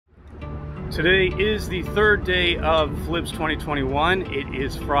Today is the third day of FLIBS 2021. It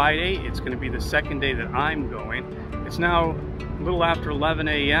is Friday. It's going to be the second day that I'm going. It's now a little after 11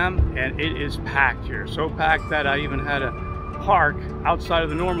 a.m. and it is packed here. So packed that I even had to park outside of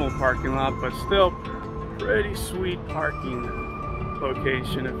the normal parking lot, but still pretty sweet parking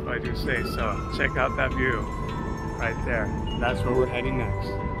location if I do say so. Check out that view right there. That's where we're heading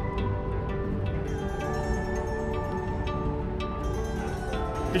next.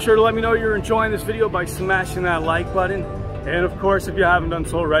 Be sure to let me know you're enjoying this video by smashing that like button. And of course, if you haven't done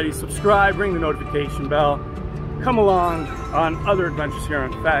so already, subscribe, ring the notification bell. Come along on other adventures here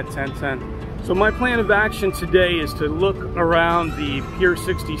on Fat 1010. So my plan of action today is to look around the Pier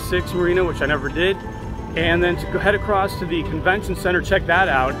 66 Marina, which I never did, and then to go head across to the convention center, check that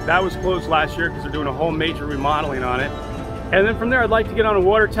out. That was closed last year because they're doing a whole major remodeling on it. And then from there, I'd like to get on a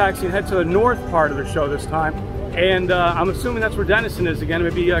water taxi and head to the north part of the show this time. And I'm assuming that's where Denison is again.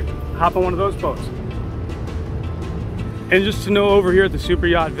 Maybe hop on one of those boats. And just to know, over here at the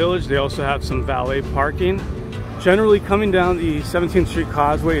SuperYacht Village, they also have some valet parking. Generally, coming down the 17th Street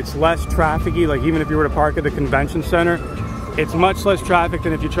Causeway, it's less trafficy. Like even if you were to park at the convention center, it's much less traffic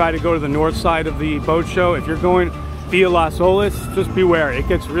than if you try to go to the north side of the boat show. If you're going via Las Olas, just beware. It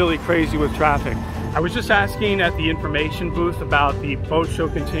gets really crazy with traffic. I was just asking at the information booth about the boat show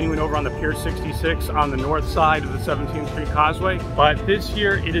continuing over on the Pier 66 on the north side of the 17th Street Causeway, but this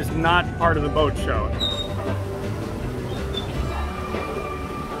year it is not part of the boat show.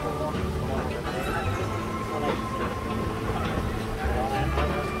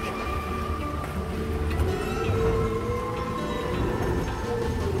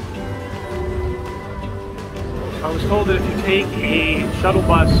 I was told that if you take a shuttle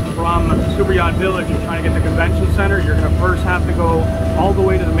bus from SuperYacht Village and try to get to the convention center, you're going to first have to go all the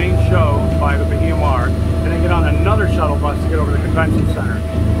way to the main show by the Bahia Mar, and then get on another shuttle bus to get over to the convention center.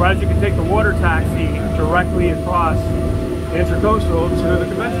 Whereas you can take the water taxi directly across Intercoastal to the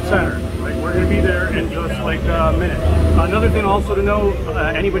convention center. Like, we're going to be there in just like a minute. Another thing also to know,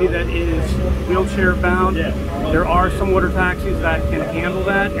 anybody that is wheelchair bound, there are some water taxis that can handle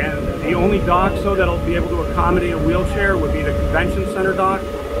that, and the only dock so that'll be able to accommodate a wheelchair would be the convention center dock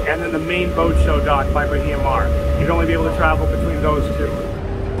and then the main boat show dock by Bahia Mar. You'd only be able to travel between those two.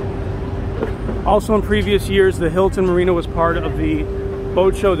 Also in previous years, the Hilton Marina was part of the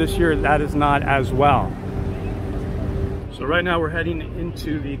boat show. This year that is not as well. So right now we're heading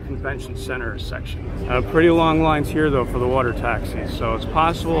into the convention center section. Pretty long lines here though for the water taxis, so it's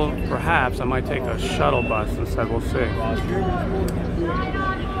possible perhaps I might take a shuttle bus instead. We'll see.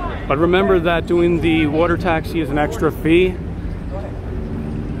 But remember that doing the water taxi is an extra fee.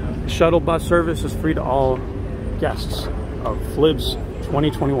 Shuttle bus service is free to all guests of FLIBS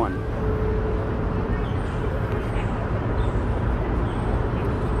 2021.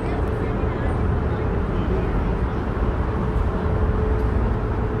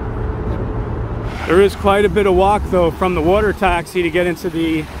 There is quite a bit of walk though from the water taxi to get into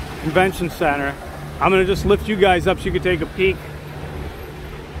the convention center. I'm gonna just lift you guys up so you can take a peek.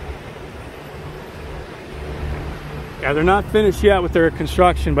 Yeah, they're not finished yet with their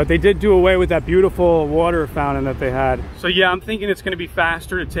construction, but they did do away with that beautiful water fountain that they had. So yeah, I'm thinking it's gonna be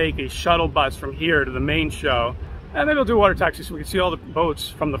faster to take a shuttle bus from here to the main show. And maybe we'll do a water taxi so we can see all the boats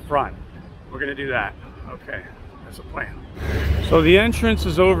from the front. We're gonna do that. Okay, that's a plan. So the entrance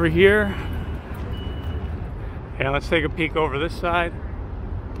is over here. And let's take a peek over this side.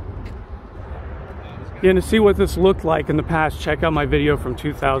 Yeah, and to see what this looked like in the past, check out my video from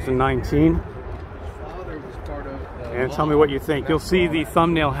 2019. And tell me what you think. You'll see the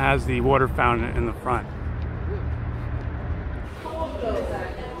thumbnail has the water fountain in the front.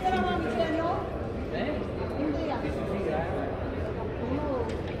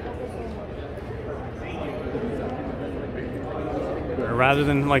 Rather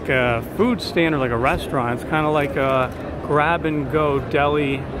than like a food stand or like a restaurant, it's kind of like a grab and go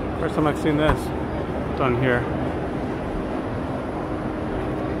deli. First time I've seen this done here.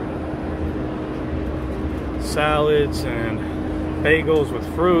 Salads and bagels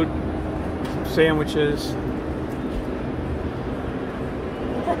with fruit, some sandwiches.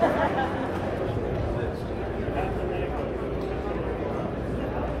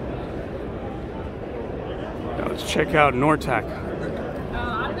 Now let's check out Nortec.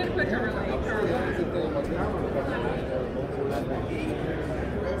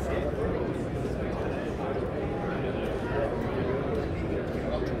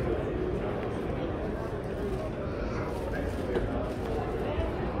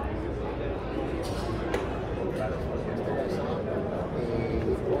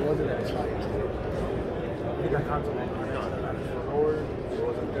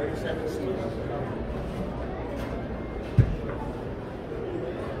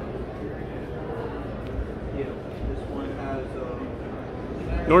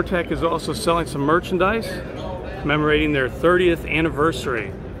 Nortec is also selling some merchandise commemorating their 30th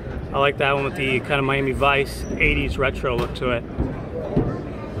anniversary. I like that one with the kind of Miami Vice 80s retro look to it.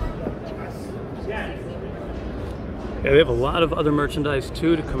 Yeah, they have a lot of other merchandise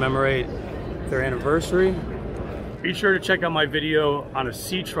too to commemorate their anniversary. Be sure to check out my video on a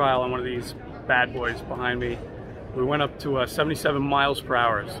sea trial on one of these bad boys behind me. We went up to 77 miles per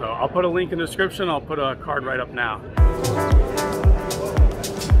hour. So I'll put a link in the description. I'll put a card right up now.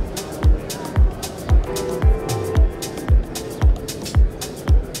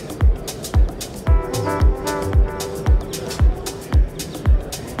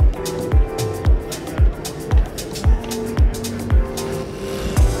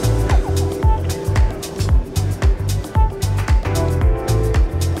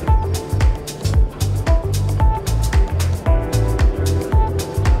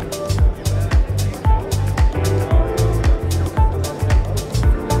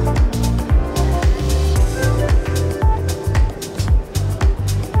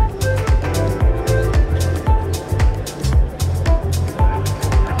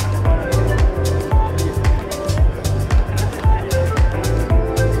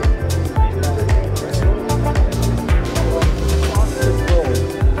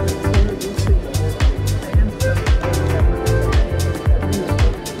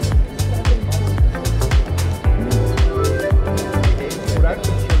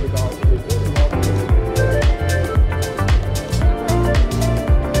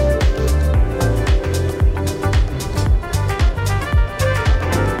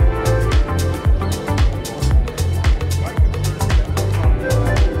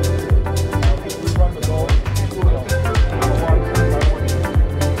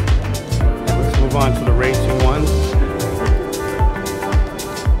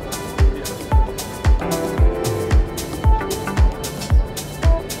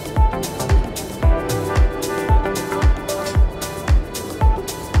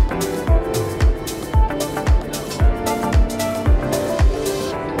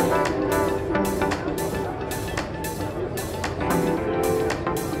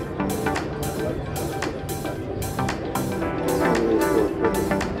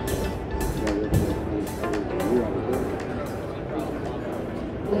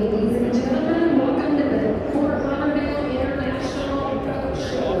 Ladies and gentlemen, welcome to the Fort Lauderdale International Boat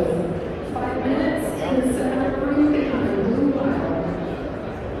Show. 5 minutes in the center room behind Blue Isle.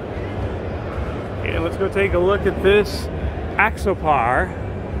 And let's go take a look at this Axopar.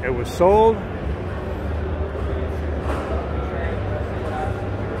 It was sold.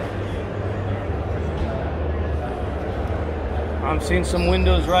 I'm seeing some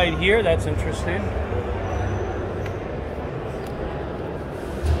windows right here. That's interesting.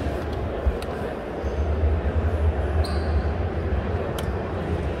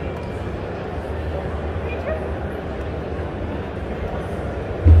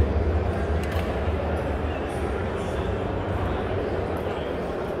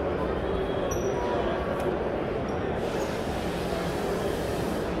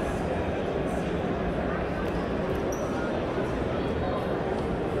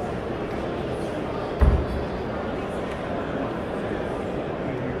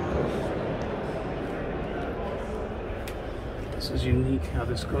 This is unique how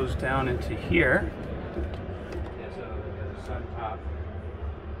this goes down into here. There's a sun top,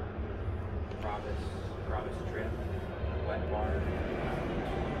 promise trim, wet bar.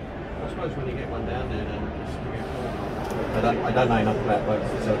 I suppose when you get one down there, then just give me a call. I don't know enough about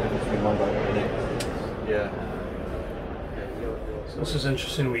boats to tell the difference between one boat and the next. Yeah. So this is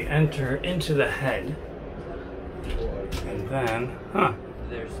interesting. We enter into the head, and then,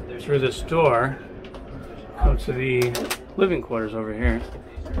 through this door, come to the living quarters over here.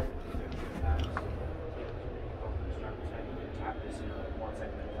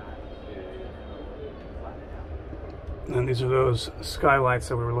 And these are those skylights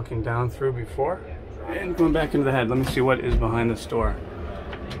that we were looking down through before. And going back into the head, let me see what is behind this door.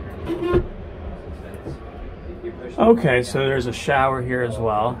 Okay, so there's a shower here as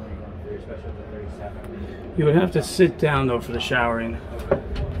well. You would have to sit down though for the showering.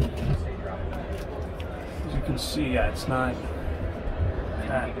 As you can see, yeah, it's not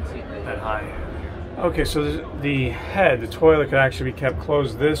that high. Okay, so the head, the toilet could actually be kept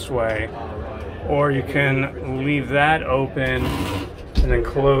closed this way, or you can leave that open and then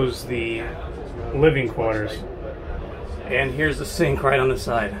close the living quarters. And here's the sink right on the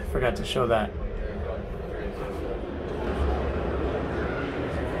side. Forgot to show that.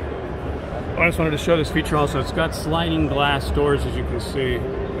 I just wanted to show this feature also. It's got sliding glass doors, as you can see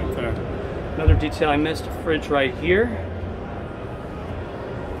right there. Another detail I missed, a fridge right here.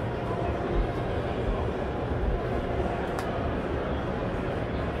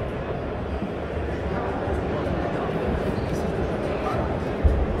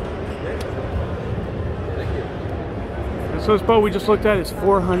 So this boat we just looked at is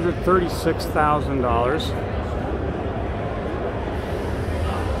 $436,000.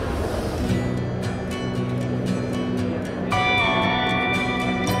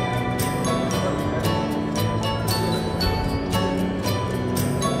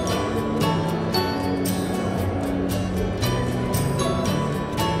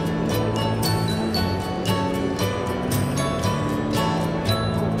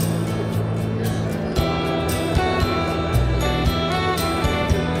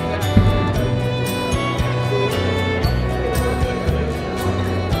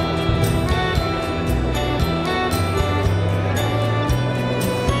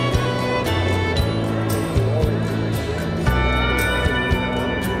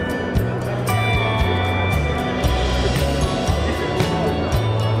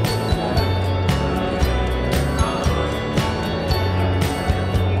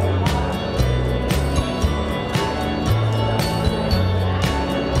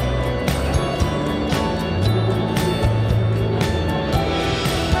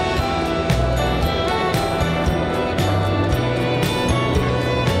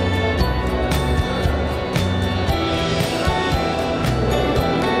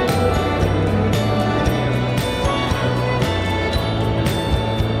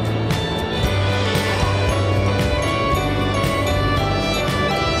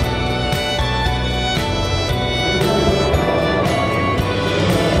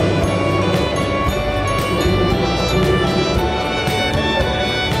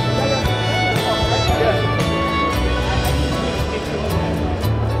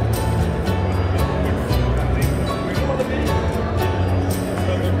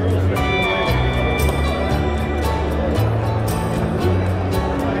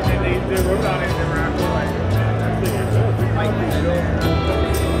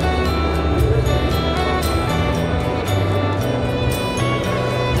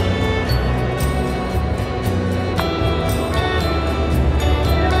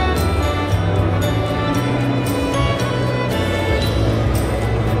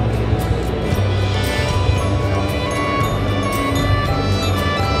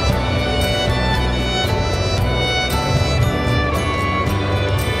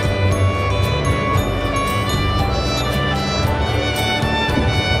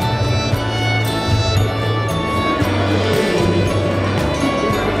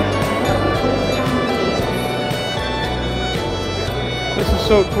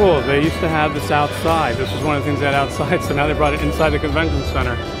 So cool. They used to have this outside. This was one of the things they had outside, so now they brought it inside the convention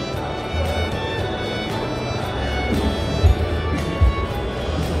center.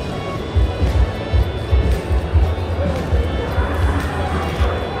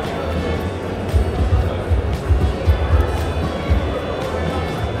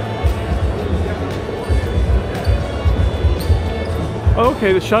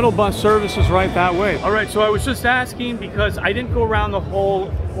 Okay, the shuttle bus service is right that way. All right, so I was just asking because I didn't go around the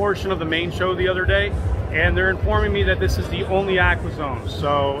whole portion of the main show the other day, and they're informing me that this is the only aqua zone,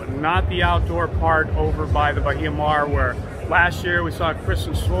 so not the outdoor part over by the Bahia Mar, where last year we saw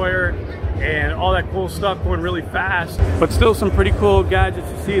Kristen Sawyer and all that cool stuff going really fast, but still some pretty cool gadgets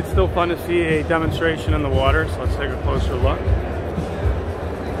to see. It's still fun to see a demonstration in the water, so let's take a closer look.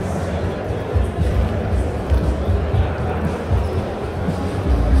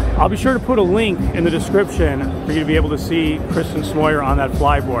 I'll be sure to put a link in the description for you to be able to see Kristen Sawyer on that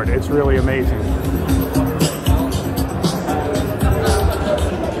flyboard. It's really amazing.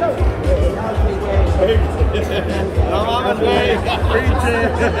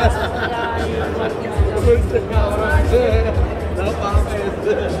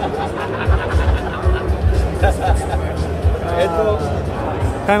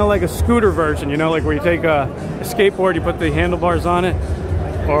 Kind of like a scooter version, you know, like where you take a skateboard, you put the handlebars on it.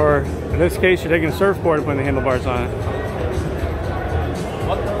 Or in this case, you're taking a surfboard and putting the handlebars on it.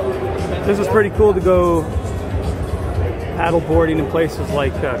 This is pretty cool to go paddle boarding in places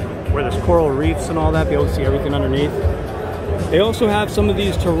like where there's coral reefs and all that, be able to see everything underneath. They also have some of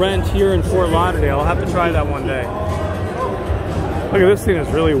these to rent here in Fort Lauderdale. I'll have to try that one day. Look at this thing,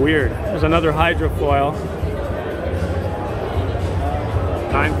 it's really weird. There's another hydrofoil.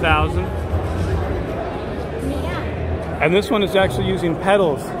 9,000. And this one is actually using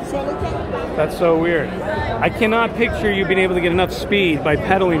pedals. That's so weird. I cannot picture you being able to get enough speed by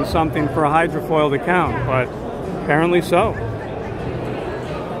pedaling something for a hydrofoil to count, but apparently so.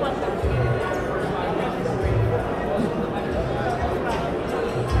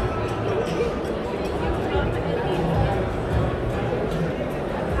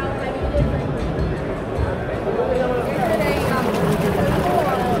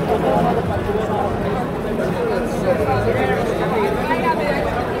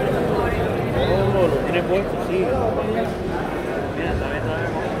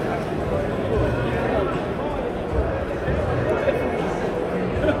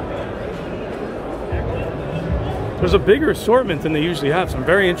 There's a bigger assortment than they usually have. Some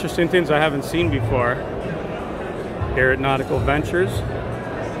very interesting things I haven't seen before here at Nautical Ventures.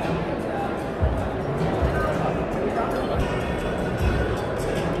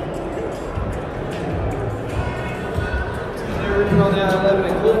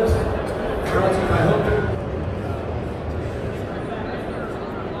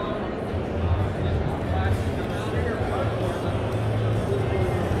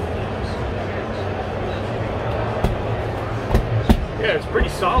 Yeah, it's pretty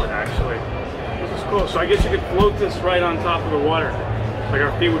solid actually. This is cool. So I guess you could float this right on top of the water. Like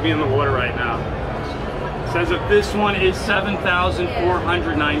our feet would be in the water right now. It says that this one is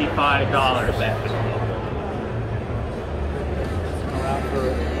 $7,495.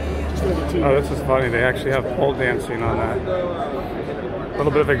 Oh, this is funny. They actually have pole dancing on that. A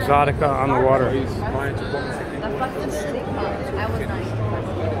little bit of exotica on the water. The flexibility comes. I was nice.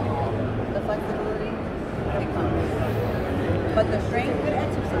 The flexibility, it comes. But the strength, good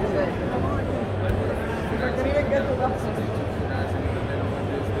exercise, good.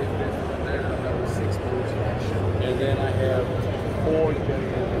 And then I have 4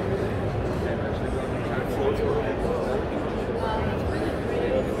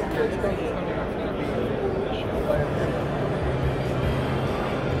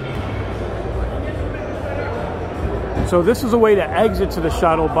 So this is a way to exit to the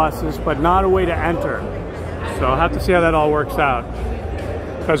shuttle buses, but not a way to enter. So I'll have to see how that all works out.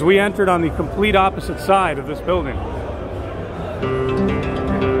 Because we entered on the complete opposite side of this building.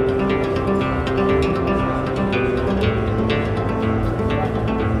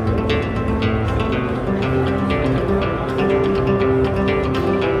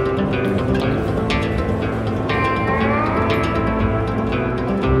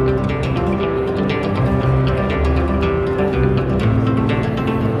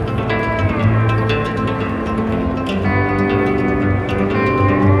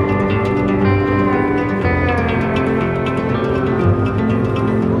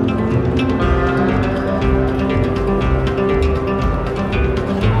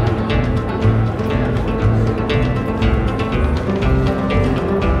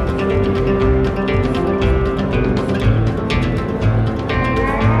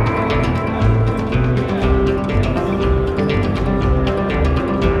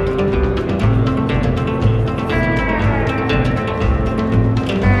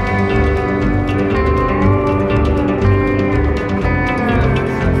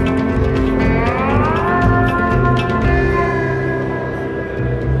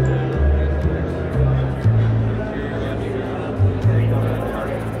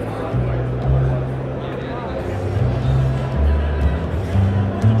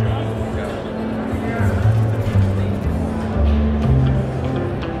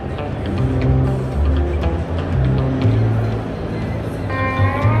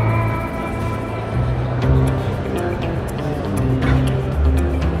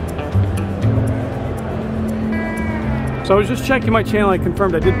 So I was just checking my channel. I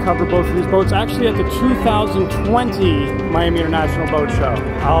confirmed I did cover both of these boats actually at the 2020 Miami International Boat Show.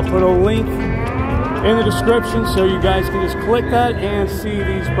 I'll put a link in the description so you guys can just click that and see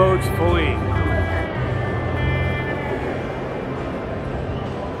these boats fully.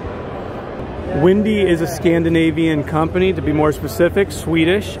 Windy is a Scandinavian company, to be more specific,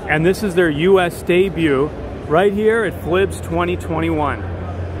 Swedish, and this is their US debut right here at FLIBS 2021.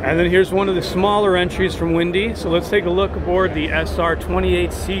 And then here's one of the smaller entries from Windy. So let's take a look aboard the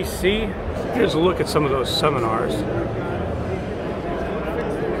SR28cc. Here's a look at some of those seminars.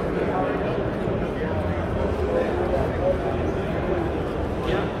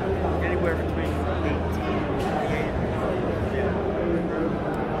 Anywhere between 18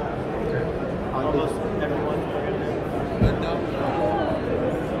 almost everyone.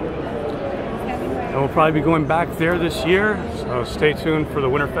 And we'll probably be going back there this year, so stay tuned for the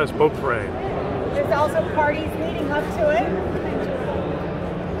Winterfest Boat Parade. There's also parties leading up to it.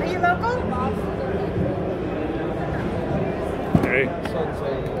 Are you local? Okay.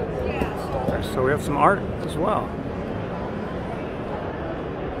 So we have some art as well.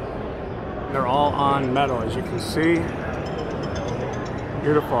 They're all on metal, as you can see.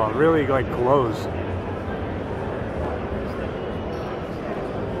 Beautiful. It really like glows.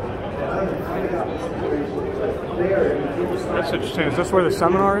 That's interesting. Is this where the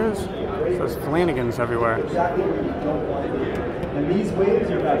seminar is? It says Flanagan's everywhere. And these waves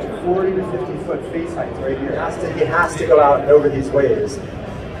are about 40 to 50 foot face heights right here. He has to go out over these waves.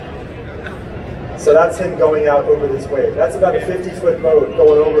 So that's him going out over this wave. That's about a 50-foot boat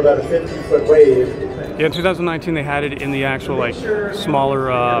going over about a 50-foot wave. Yeah, in 2019 they had it in the actual like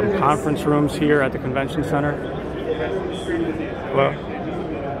smaller conference rooms here at the convention center. Well,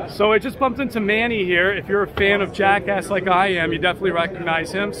 so I just bumped into Manny here. If you're a fan of Jackass like I am, you definitely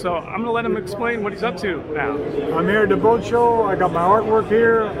recognize him. So I'm gonna let him explain what he's up to now. I'm here at the boat show. I got my artwork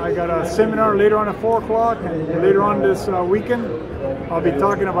here. I got a seminar later on at 4 o'clock. And later on this weekend, I'll be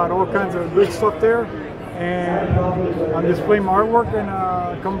talking about all kinds of good stuff there. And I'm displaying my artwork, and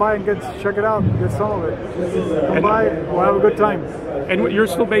come by and check it out, get some of it. Come by, we'll have a good time. And you're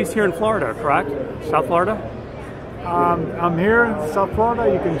still based here in Florida, correct? South Florida? I'm here in South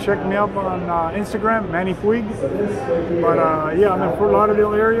Florida. You can check me up on Instagram, Manny Puig. But yeah, I'm in Fort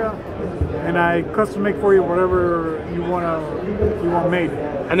Lauderdale area, and I custom make for you whatever you want made.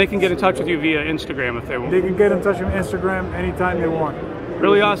 And they can get in touch with you via Instagram if they want. They can get in touch with Instagram anytime they want.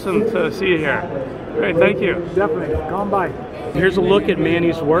 Really awesome to see you here. Great, thank you. Definitely, come by. Here's a look at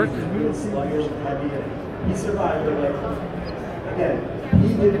Manny's work. He survived it. Again,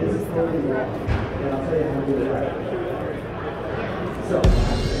 he did this totally wrong. And I'll tell you how to do it right. So,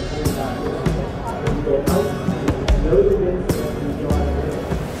 you go out, know the wind, and drive it.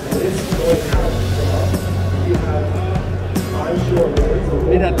 And this is going out. You have onshore winds.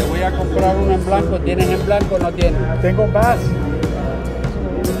 Mira, te voy a comprar uno en blanco. ¿Tienes en blanco o no tienes? Tengo bass.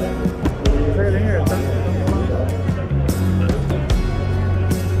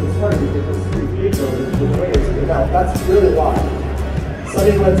 That's really why.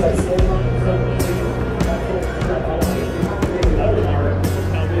 Sunny winds like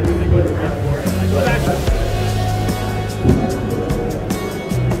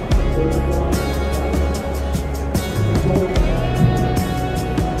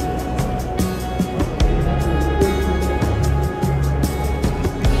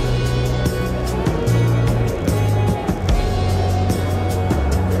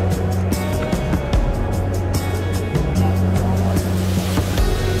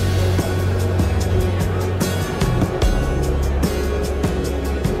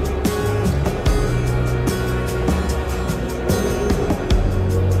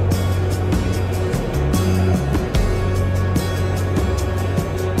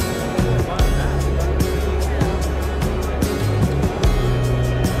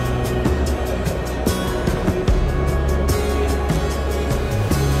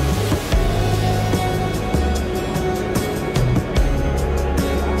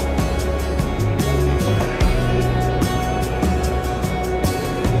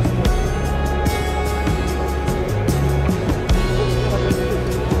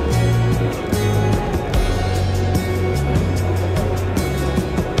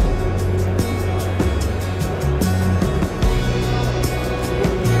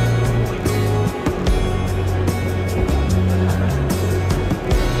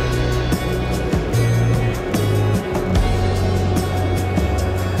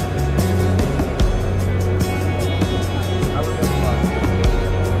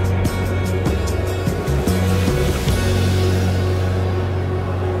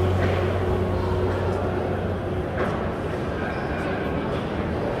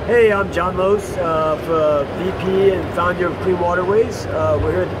Hey, I'm John Loos, VP and founder of Clean Waterways.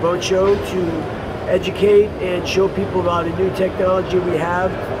 We're here at the boat show to educate and show people about a new technology we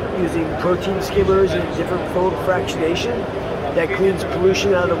have using protein skimmers and different foam fractionation that cleans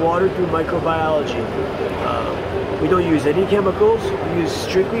pollution out of the water through microbiology. We don't use any chemicals, we use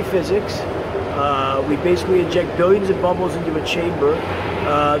strictly physics. We basically inject billions of bubbles into a chamber.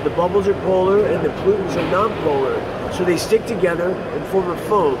 The bubbles are polar and the pollutants are non-polar. So they stick together and form a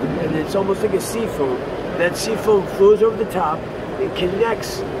foam, and it's almost like a sea foam. That sea foam flows over the top, it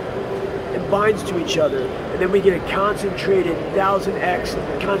connects and binds to each other, and then we get a concentrated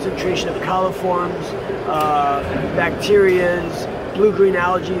 1000x concentration of coliforms, bacterias, blue-green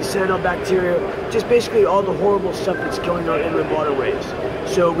algae, cyanobacteria, just basically all the horrible stuff that's killing our inland waterways.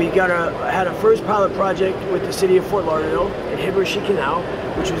 So we had a first pilot project with the city of Fort Lauderdale and Himmershey Canal.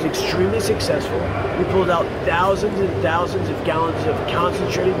 which was extremely successful. We pulled out thousands and thousands of gallons of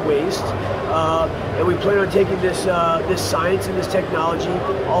concentrated waste, and we plan on taking this science and this technology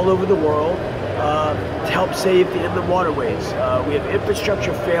all over the world to help save the inland waterways. We have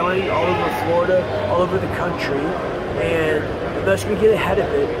infrastructure failing all over Florida, all over the country, and unless we get ahead of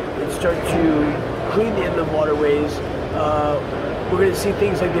it and start to clean the inland waterways, we're going to see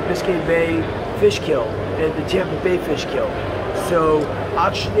things like the Biscayne Bay fish kill and the Tampa Bay fish kill. So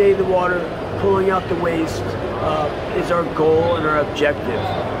oxygenating the water, pulling out the waste is our goal and our objective.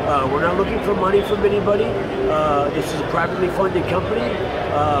 We're not looking for money from anybody. This is a privately funded company.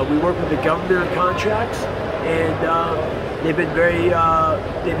 We work with the government on contracts, and they've been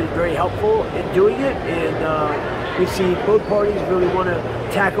very helpful in doing it. And we see both parties really want to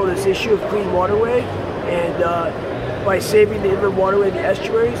tackle this issue of clean waterway, and by saving the inland waterway and the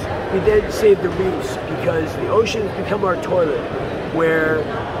estuaries, we then save the reefs, because the ocean has become our toilet, where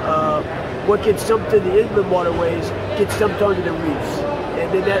what gets dumped in the inland waterways gets dumped onto the reefs,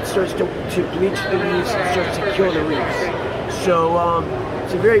 and then that starts to bleach the reefs and starts to kill the reefs. So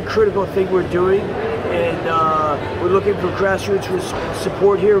it's a very critical thing we're doing, and we're looking for grassroots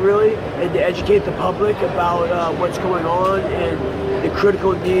support here, really, and to educate the public about what's going on and the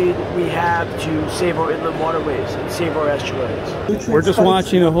critical need we have to save our inland waterways and save our estuaries. We're just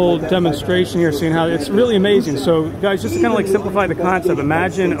watching a whole demonstration here, seeing how it's really amazing. So guys, just to kind of like simplify the concept,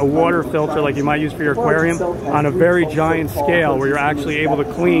 imagine a water filter like you might use for your aquarium on a very giant scale, where you're actually able to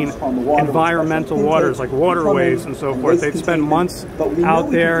clean environmental waters like waterways and so forth. They'd spend months out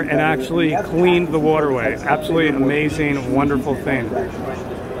there and actually clean the waterway. Absolutely amazing, wonderful thing.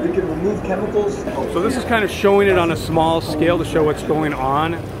 We can remove chemicals. So this is kind of showing it on a small scale to show what's going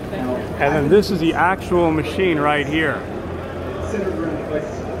on. And then this is the actual machine right here.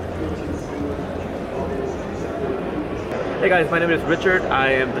 Hey guys, my name is Richard.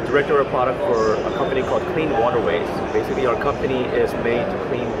 I am the director of product for a company called Clean Waterways. Basically, our company is made to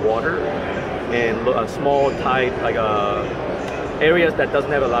clean water in small tide, like areas that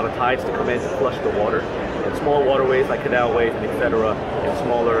doesn't have a lot of tides to come in to flush the water. In small waterways like canalways and etc., and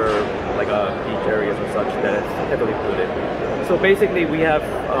smaller like beach areas and such that it's heavily polluted. So basically, we have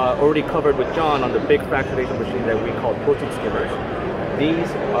already covered with John on the big fractionation machine that we call protein skimmers. These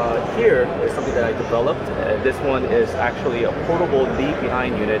here is something that I developed. This one is actually a portable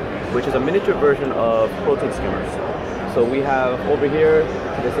leave-behind unit, which is a miniature version of protein skimmers. So we have over here,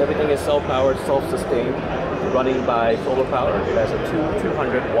 everything is self-powered, self-sustained, running by solar power. It has a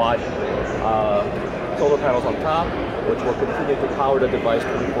 200 watt solar panels on top, which will continue to power the device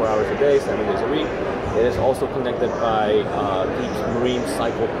 24 hours a day, 7 days a week. It is also connected by these marine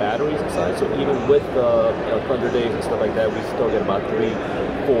cycle batteries inside, so even with the thunder days and stuff like that, we still get about 3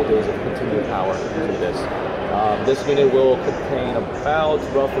 full days of continued power using this. This unit will contain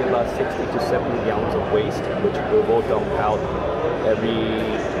roughly about 60 to 70 gallons of waste, which we will dump out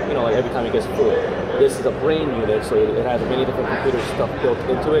every time it gets full. This is a brain unit, so it has many different computer stuff built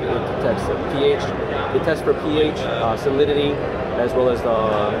into it. It detects the pH, it tests for pH, salinity, as well as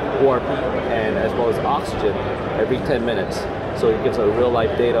the ORP, and as well as oxygen every 10 minutes. So it gives a real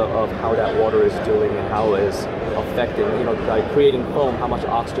life data of how that water is doing and how it is affecting, by creating foam, how much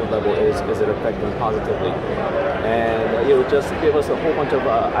oxygen level is it affecting positively. And it will just give us a whole bunch of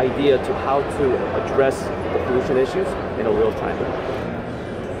idea to how to address the pollution issues in a real time.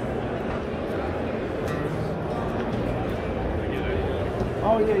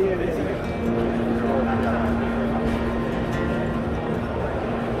 Oh, yeah.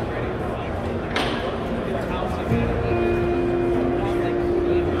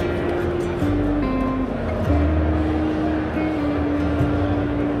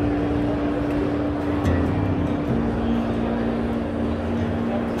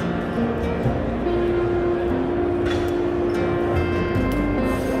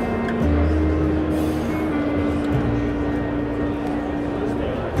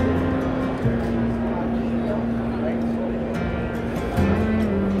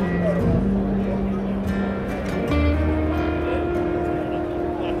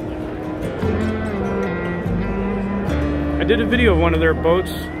 I did a video of one of their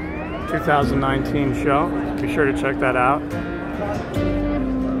boats, 2019 show. Be sure to check that out.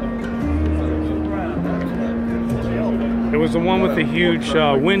 It was the one with the huge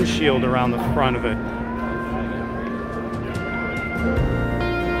windshield around the front of it.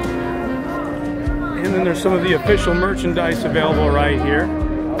 And then there's some of the official merchandise available right here.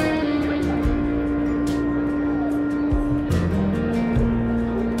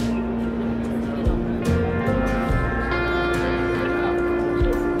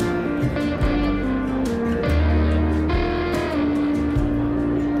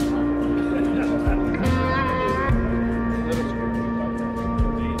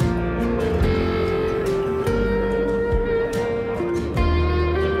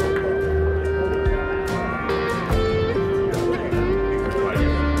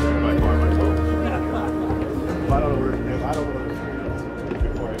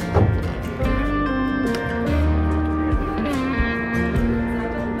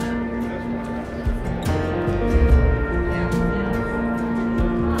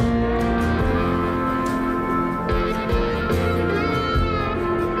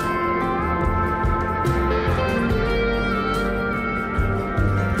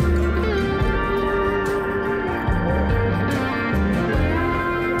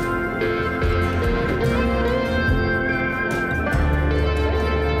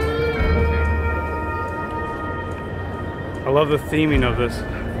 love the theming of this.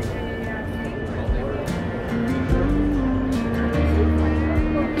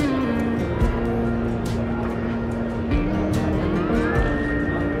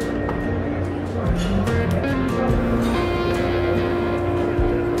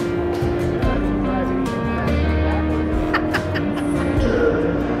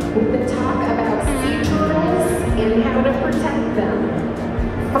 We'll talk about sea turtles and how to protect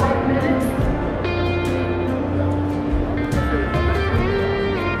them. 5 minutes.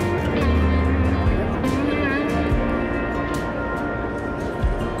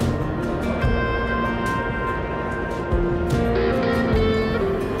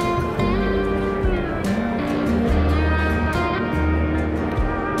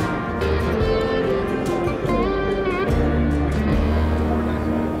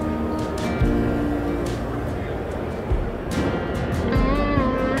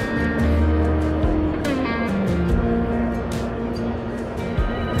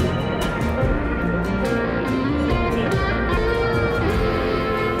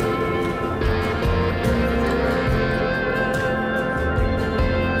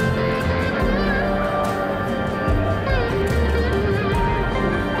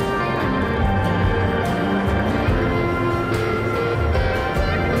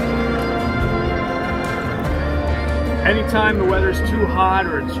 Anytime the weather's too hot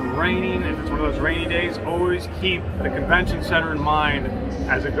or it's raining, if it's one of those rainy days, always keep the convention center in mind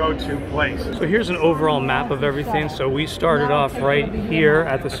as a go-to place. So here's an overall map of everything. So we started off right here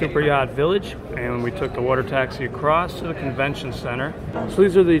at the SuperYacht Village, and we took the water taxi across to the convention center. So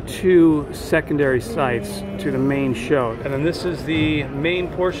these are the two secondary sites to the main show. And then this is the main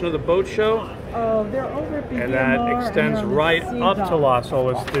portion of the boat show. They're over at And that extends right up to Las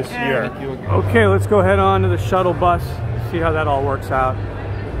Olas this year. Okay, let's go head on to the shuttle bus, see how that all works out.